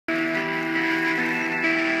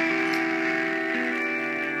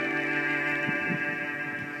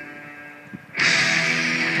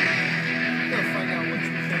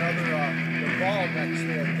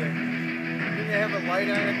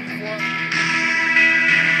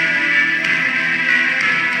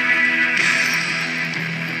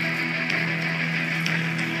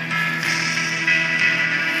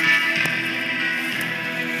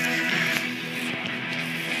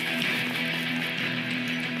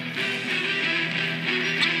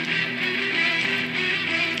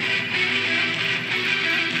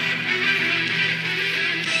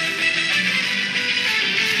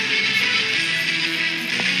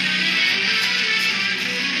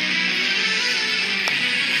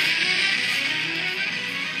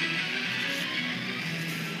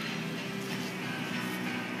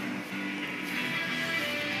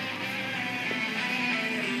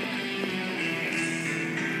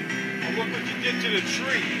get to the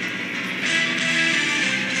tree.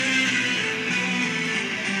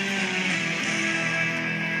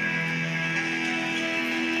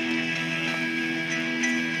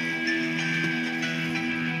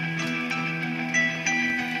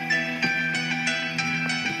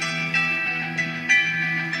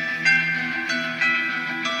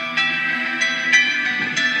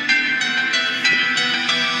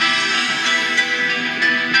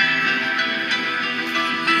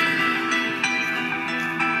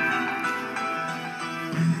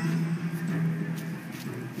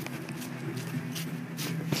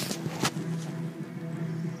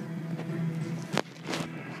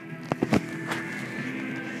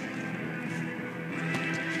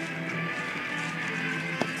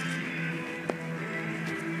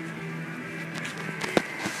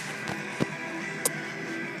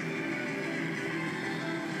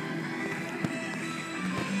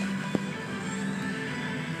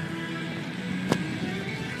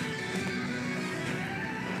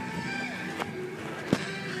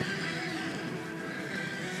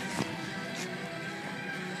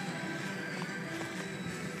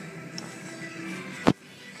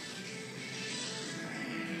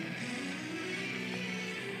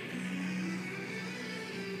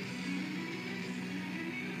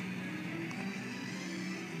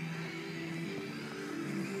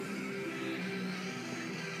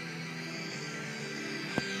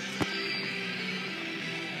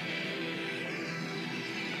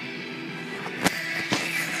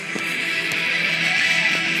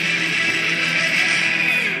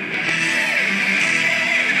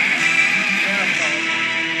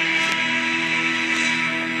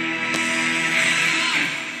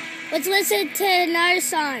 Let's listen to another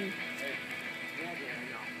song.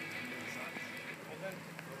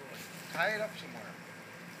 Tie it up somewhere.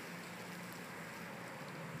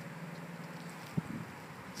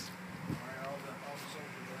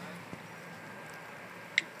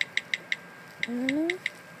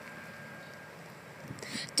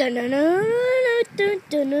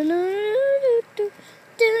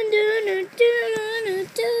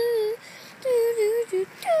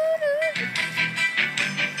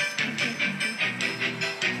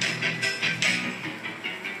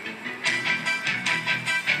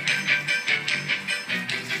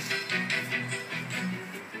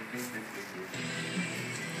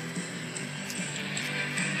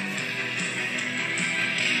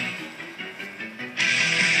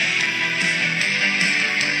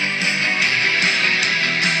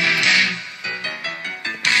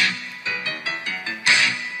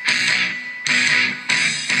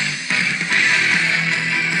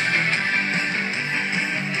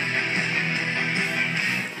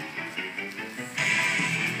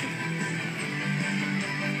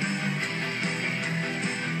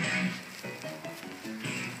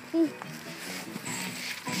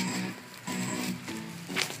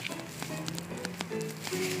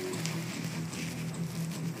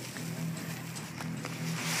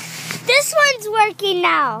 This one's working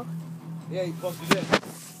now. Yeah, you plugged it in.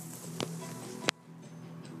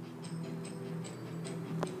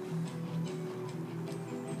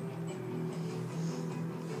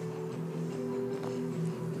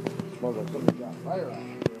 Smells like somebody got fire out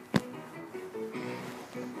here.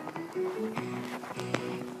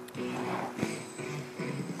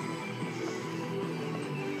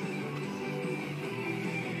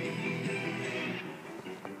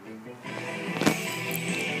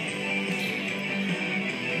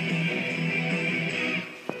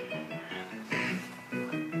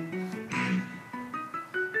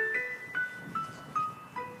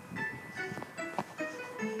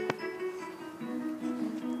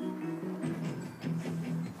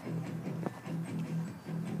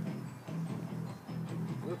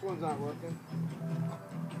 This one's not working.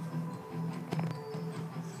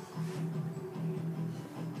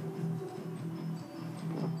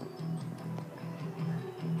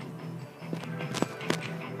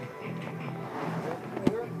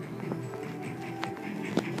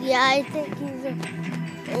 Yeah, I think he's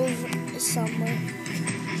over somewhere.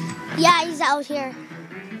 Yeah, he's out here.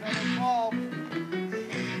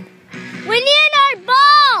 We need our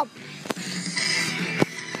bulb!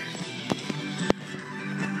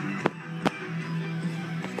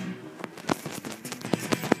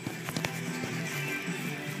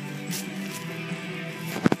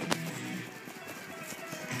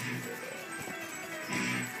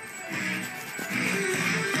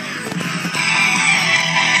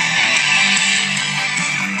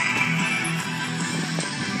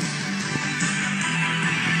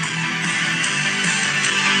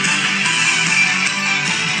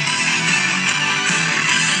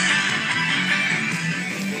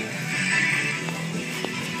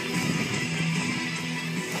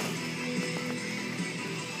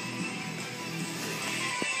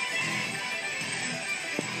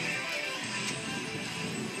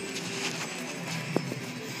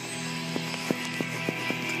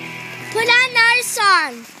 Put on our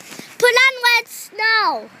song. Put on Let It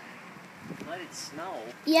Snow. Let It Snow?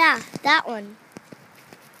 Yeah, that one.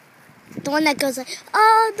 The one that goes like,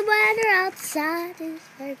 oh, the weather outside is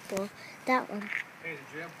purple. That one. Hey, did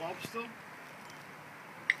you have bulbs still? Did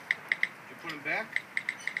you put them back?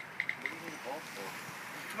 What do you need bulbs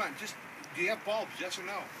for? Come on, just, do you have bulbs, yes or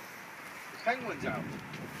no? The penguin's out.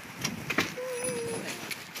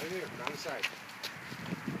 Right here, on the side.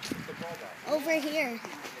 Put the bulb out. Over here.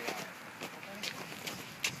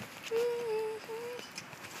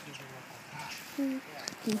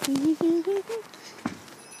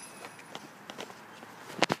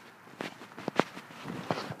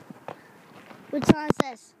 What song is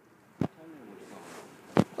this?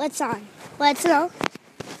 What song? Let It Snow? I'm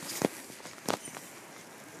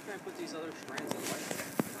trying to put these other strands of light there.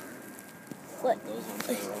 What? Those ones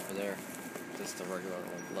that are over there. Just the regular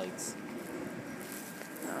old lights.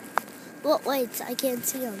 What lights? I can't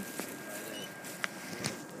see them.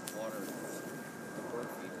 The water. The bird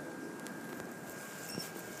feeder.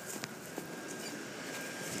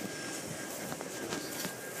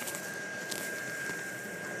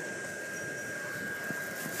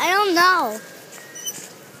 I don't know.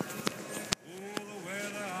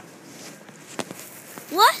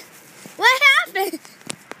 What? What happened?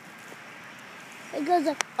 It goes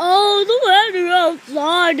like, oh, the weather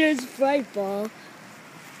outside is frightful.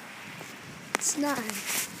 It's not.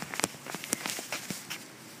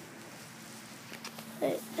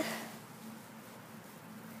 Wait.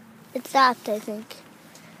 It stopped, I think.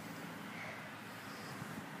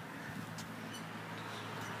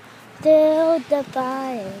 Still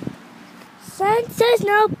defying. Since there's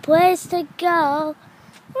no place to go.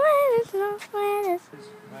 When it's no place.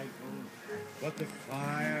 But the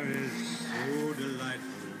fire is so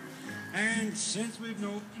delightful, and since we've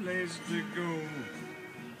no place to go,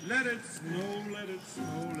 let it snow, let it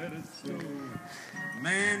snow, let it snow.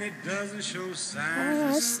 Man, it doesn't show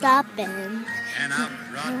signs of Stopping. and I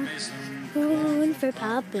brought me some Corn for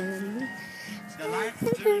popping. the lights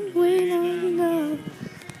turn We green don't and know.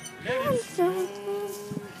 let it snow.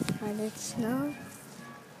 Let it snow.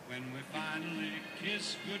 When we finally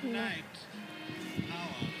kiss goodnight, how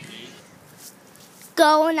I'll be.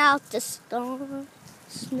 Going out the storm,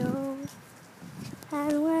 snow.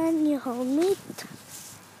 And when you hold me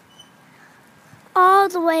all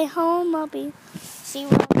the way home, I'll be. See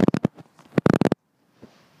what?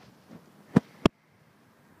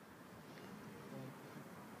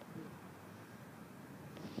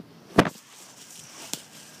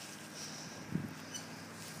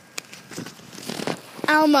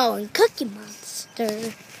 Elmo and Cookie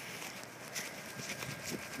Monster.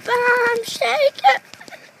 But I'm shaking.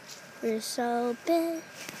 We're so big.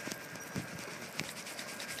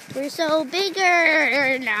 We're so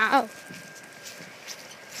bigger now.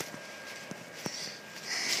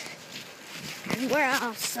 And we're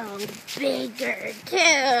also bigger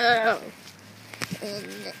too. And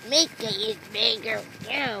Mickey is bigger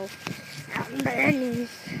too. And Bernie's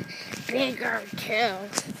bigger too.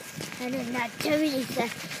 And then that Teresa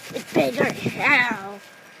is bigger too.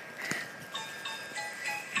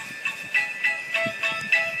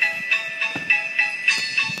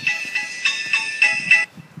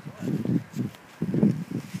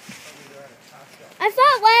 I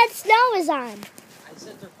thought Let It Snow was on. I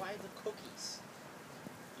said they're by the cookies.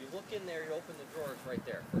 You look in there, you open the drawers right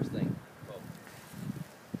there. First thing. Go.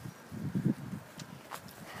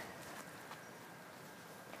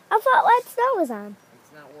 I thought Let It Snow was on.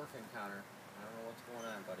 It's not working, Connor. I don't know what's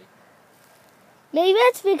going on, buddy. Maybe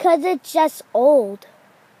it's because it's just old.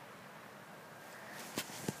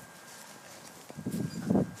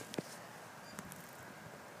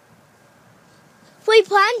 We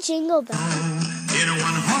play on Jingle Bell. In a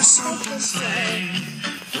one-horse open sleigh,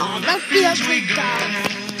 On the field we go,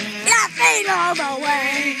 laughing all the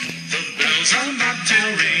way. the bells are not to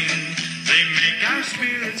ring, they make our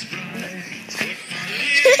spirits bright. What fun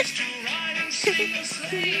it is to ride and sing a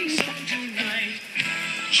sleighing song tonight.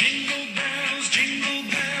 Jingle bells, jingle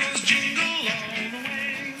all the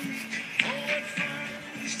way. Oh, what fun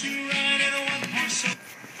it is to ride in a one-horse open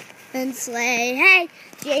And sleigh, hey,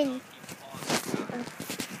 Jing.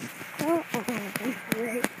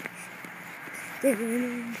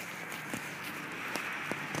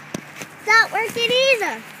 It's not working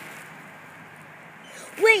either.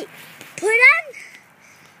 Wait, put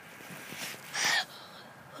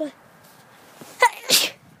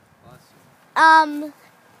on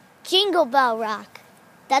Jingle Bell Rock.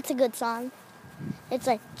 That's a good song. It's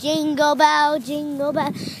like Jingle Bell, Jingle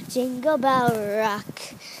Bell, Jingle Bell Rock.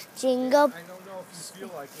 Jingle I don't know if you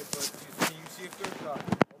feel like it, but can you see if there's a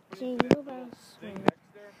opening Jingle for that bells thing swing.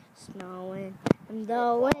 next there? snowing and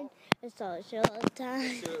blowing. It's all short time.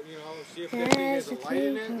 See if that thing has a light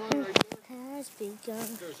in that one right there. Has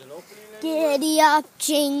begun. There's an opening in there. Giddy up,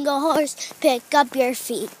 jingle horse, pick up your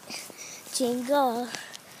feet. Jingle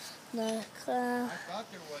the cloud. I thought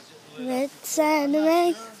there was it lit up. It's and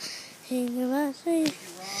make jingle my feet.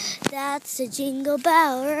 That's a jingle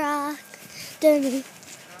bell rock. Jingle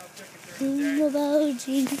bell,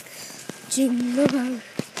 jingle bell,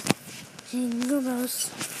 jingle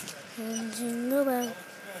bells, and jingle bell.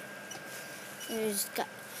 There's got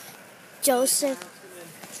Joseph.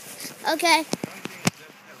 Okay.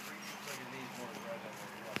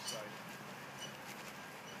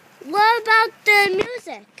 What about the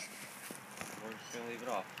music? We're just gonna leave it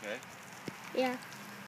off, okay? Yeah.